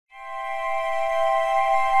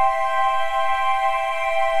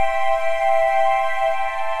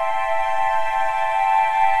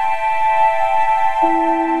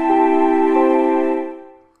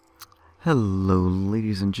Hello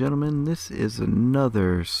ladies and gentlemen, this is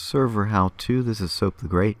another server how-to. This is Soap the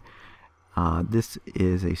Great. This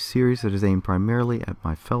is a series that is aimed primarily at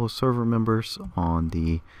my fellow server members on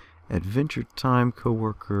the Adventure Time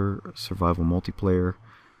Coworker Survival Multiplayer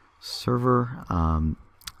server.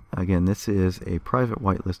 Again, this is a private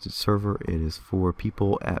whitelisted server. It is for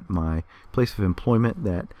people at my place of employment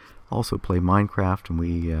that also play Minecraft, and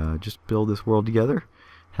we just build this world together.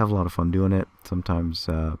 Have a lot of fun doing it. Sometimes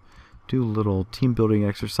do little team building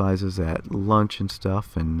exercises at lunch and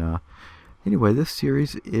stuff. And anyway, this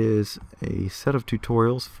series is a set of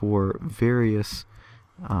tutorials for various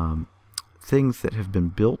things that have been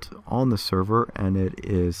built on the server, and it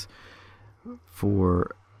is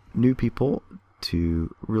for new people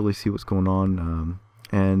to really see what's going on.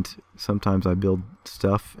 And sometimes I build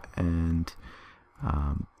stuff and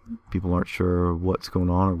people aren't sure what's going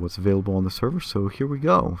on or what's available on the server, so here we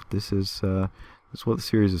go. This is what the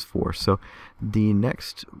series is for. So the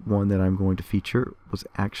next one that I'm going to feature was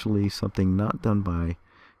actually something not done by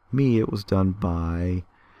me. It was done by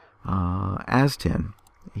As10.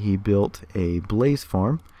 He built a blaze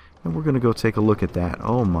farm, and we're going to go take a look at that.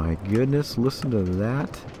 Oh my goodness, listen to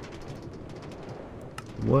that.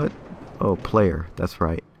 What? Oh, player, that's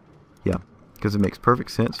right. Yeah, because it makes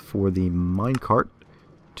perfect sense for the minecart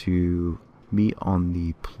to be on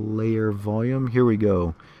the player volume. Here we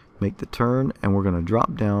go. Make the turn, and we're going to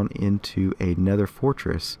drop down into a nether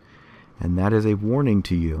fortress, and that is a warning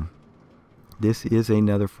to you. This is a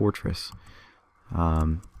nether fortress.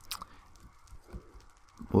 Whoa,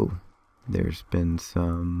 there's been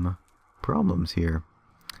some problems here.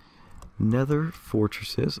 Nether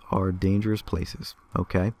fortresses are dangerous places,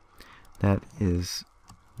 okay? That is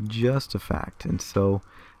just a fact. And so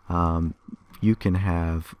you can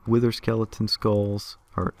have wither skeleton skulls,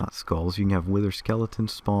 or not skulls, you can have wither skeleton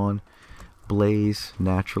spawn, blaze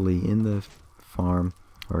naturally in the farm,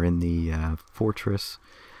 or in the fortress.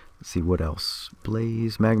 Let's see what else.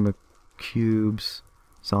 Blaze, magma cubes,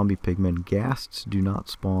 zombie pigmen. Ghasts do not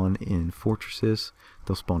spawn in fortresses.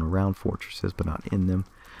 They'll spawn around fortresses, but not in them.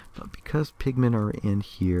 But because pigmen are in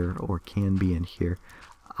here, or can be in here,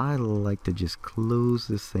 I like to just close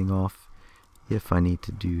this thing off if I need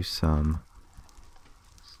to do some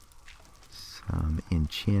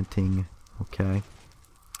enchanting. Okay,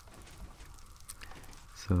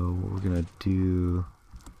 so what we're gonna do,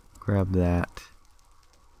 grab that.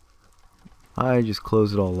 I just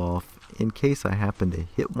close it all off in case I happen to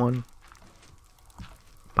hit one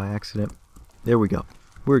by accident. There we go,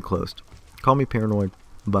 we're closed. Call me paranoid,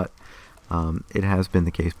 but it has been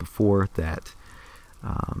the case before that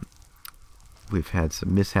we've had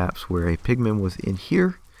some mishaps where a pigman was in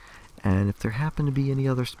here, and if there happen to be any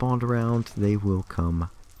other spawned around, they will come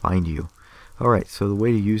find you. Alright, so the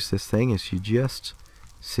way to use this thing is you just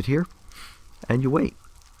sit here and you wait.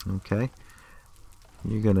 Okay,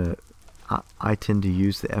 you're gonna I tend to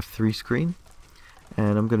use the F3 screen,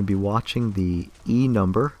 and I'm going to be watching the E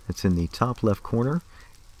number. It's in the top left corner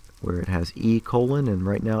where it has E colon, and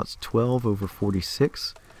right now it's 12 over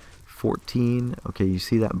 46, 14. Okay, you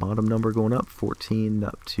see that bottom number going up, 14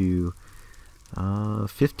 up to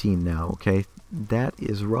 15 now. Okay, that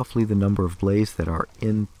is roughly the number of blaze that are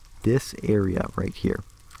in this area right here.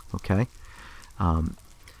 Okay,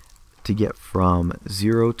 to get from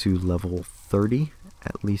 0 to level 30,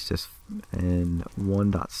 at least as in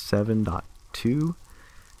 1.7.2,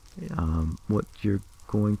 what you're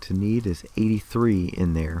going to need is 83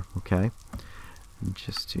 in there. Okay, and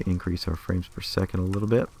just to increase our frames per second a little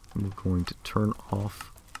bit, we're going to turn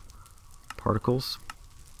off particles.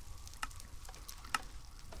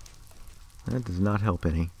 That does not help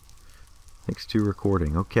any. Thanks to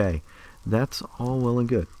recording. Okay, that's all well and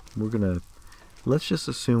good. We're gonna, let's just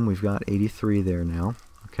assume we've got 83 there now.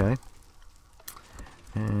 Okay,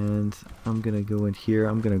 and I'm gonna go in here.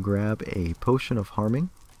 I'm gonna grab a potion of harming,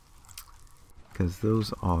 because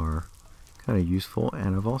those are kind of useful.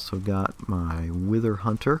 And I've also got my wither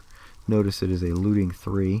hunter. Notice it is a looting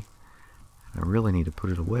 3. I really need to put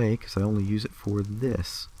it away because I only use it for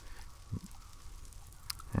this,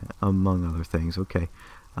 among other things. Okay,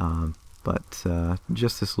 but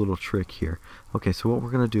just this little trick here. Okay, so what we're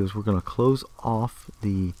going to do is we're going to close off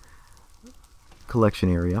the collection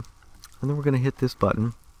area, and then we're going to hit this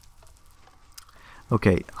button.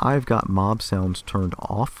 Okay, I've got mob sounds turned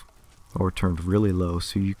off, or turned really low,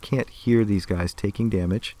 so you can't hear these guys taking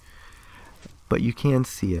damage, but you can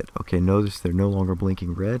see it. Okay, notice they're no longer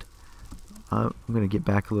blinking red. I'm going to get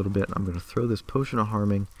back a little bit. I'm going to throw this potion of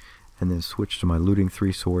harming and then switch to my looting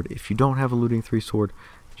 3 sword. If you don't have a looting 3 sword,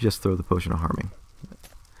 just throw the potion of harming.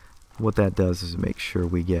 What that does is it makes sure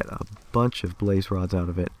we get a bunch of blaze rods out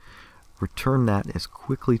of it return that as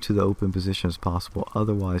quickly to the open position as possible.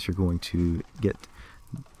 Otherwise, you're going to get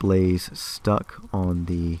blaze stuck on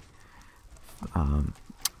the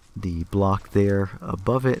block there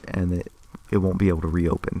above it, and it won't be able to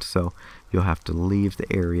reopen. So you'll have to leave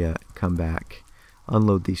the area, come back,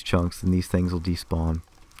 unload these chunks, and these things will despawn.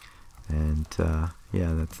 And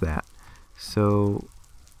yeah, that's that. So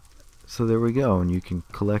there we go, and you can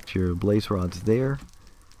collect your blaze rods there.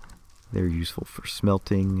 They're useful for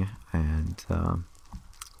smelting and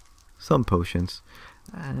some potions.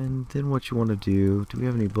 And then what you want to do we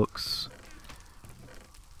have any books?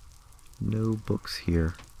 No books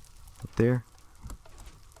here. Up there?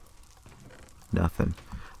 Nothing.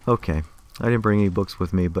 Okay, I didn't bring any books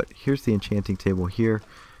with me, but here's the enchanting table here.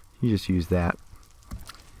 You just use that.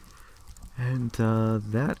 And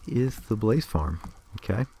that is the blaze farm.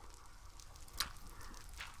 Okay.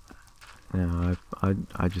 Now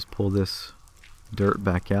I just pull this dirt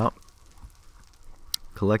back out,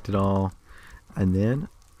 collect it all, and then,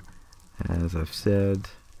 as I've said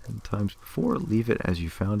times before, leave it as you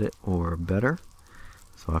found it or better.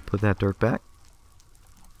 So I put that dirt back.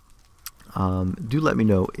 Do let me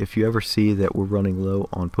know if you ever see that we're running low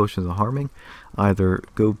on potions of harming. Either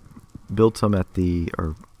go build some at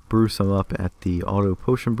or brew some up at the auto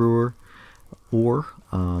potion brewer, or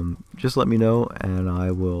just let me know and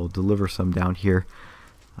I will deliver some down here.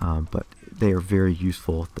 But they are very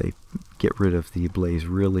useful. They get rid of the blaze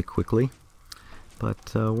really quickly.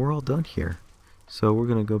 But we're all done here. So we're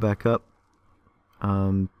going to go back up.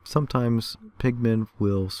 Sometimes pigmen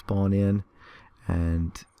will spawn in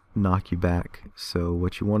and knock you back. So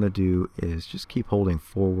what you want to do is just keep holding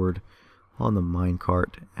forward on the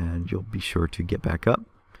minecart and you'll be sure to get back up.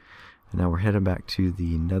 And now we're heading back to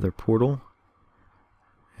the nether portal.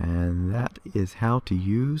 And that is how to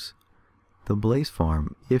use the blaze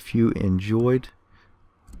farm. If you enjoyed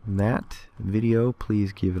that video,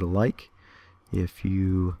 please give it a like. If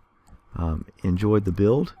you enjoyed the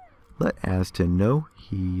build, let Aston know.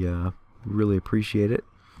 He really appreciate it.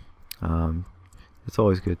 It's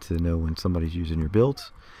always good to know when somebody's using your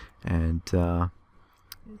builds. And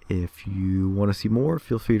if you want to see more,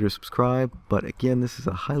 feel free to subscribe. But again, this is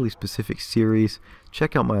a highly specific series.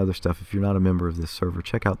 Check out my other stuff. If you're not a member of this server,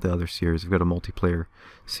 check out the other series. I've got a multiplayer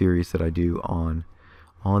series that I do on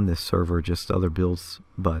this server, just other builds.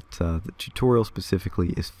 But the tutorial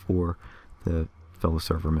specifically is for the fellow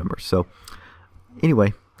server members. So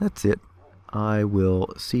anyway, that's it. I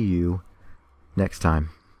will see you next time.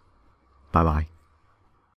 Bye bye.